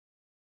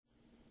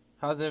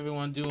How's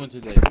everyone doing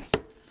today?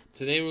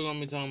 Today we're gonna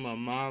be talking about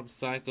Mob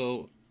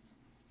Psycho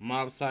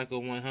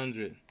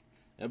 100,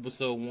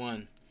 episode 1,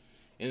 and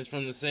it's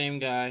from the same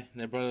guy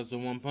that brought us the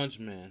One Punch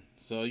Man.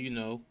 So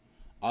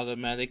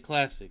automatic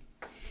classic.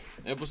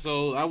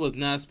 Episode. I was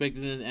not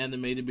expecting this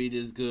anime to be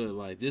this good.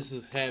 Like this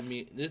is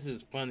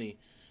funny.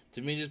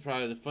 To me, this is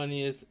probably the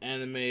funniest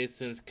anime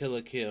since Kill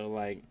la Kill.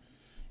 Like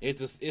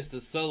it's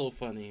the subtle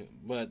funny,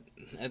 but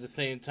at the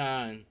same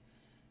time,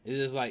 it's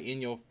just like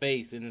in your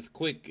face, and it's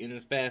quick and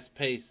it's fast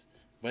paced.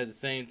 But at the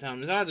same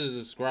time, it's hard to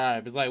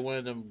describe. It's like one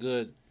of them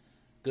good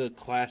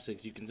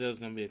classics. You can tell it's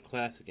gonna be a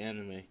classic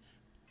anime.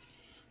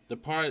 The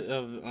part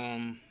of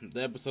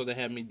the episode that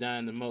had me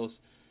dying the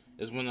most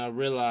is when I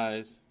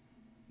realized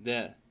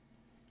that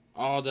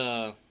all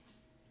the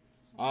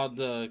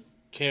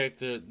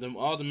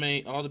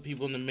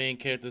people in the main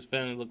character's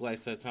family look like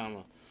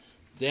Saitama.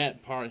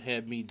 That part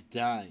had me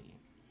dying.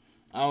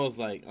 I was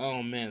like,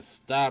 oh man,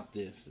 stop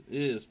this.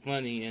 It is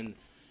funny, and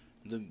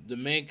the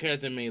main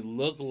character may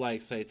look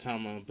like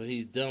Saitama, but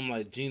he's dumb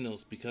like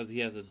Genos because he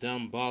has a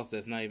dumb boss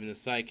that's not even a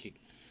sidekick,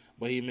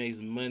 but he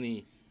makes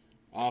money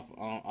off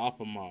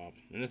of Mob,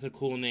 and that's a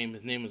cool name.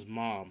 His name is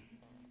Mob,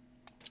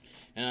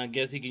 and I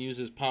guess he can use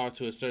his power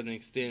to a certain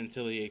extent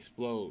until he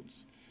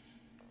explodes.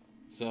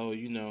 So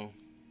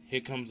here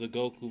comes the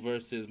Goku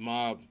versus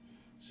Mob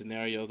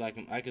scenarios. I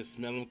can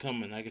smell them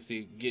coming. I can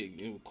see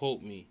it will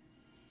quote me.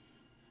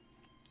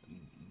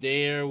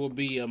 There will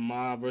be a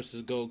Mob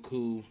versus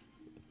Goku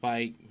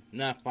but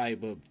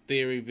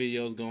theory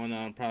videos going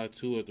on probably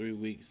 2 or 3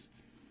 weeks.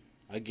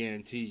 I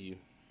guarantee you.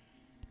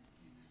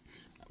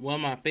 One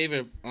of my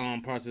favorite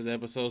parts of the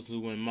episode was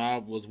when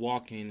Mob was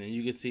walking and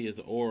you could see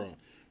his aura.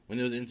 When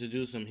it was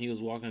introduced him, he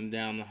was walking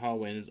down the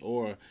hallway in his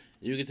aura.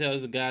 You could tell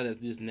he's a guy that's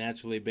just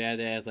naturally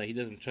badass. Like he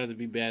doesn't try to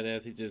be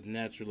badass, he's just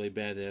naturally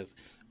badass.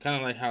 Kind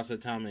of like how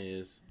Saitama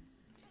is.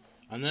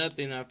 Another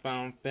thing I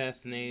found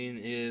fascinating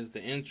is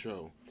the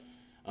intro.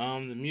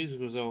 The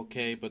music was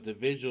okay, but the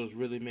visuals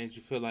really made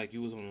you feel like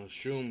you was on a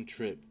shroom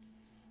trip.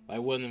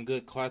 Like one of them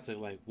good classic,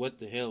 like what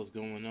the hell is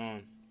going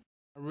on?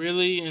 I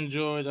really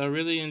enjoyed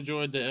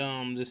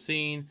the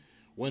scene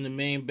when the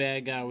main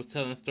bad guy was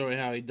telling a story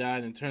how he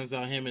died, and it turns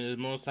out him and his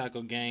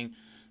motorcycle gang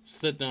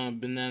slipped on a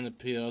banana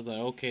peel. I was like,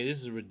 okay,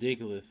 this is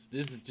ridiculous.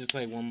 This is just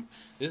like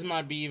this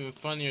might be even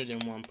funnier than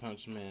One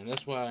Punch Man.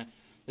 That's why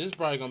this is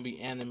probably gonna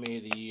be anime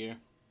of the year.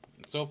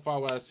 So far,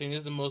 what I've seen, this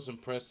is the most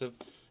impressive,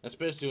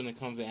 especially when it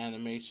comes to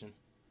animation.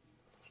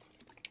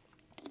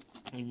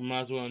 You might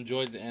as well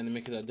enjoy the anime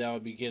because I doubt I'll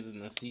be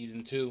getting a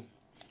season 2.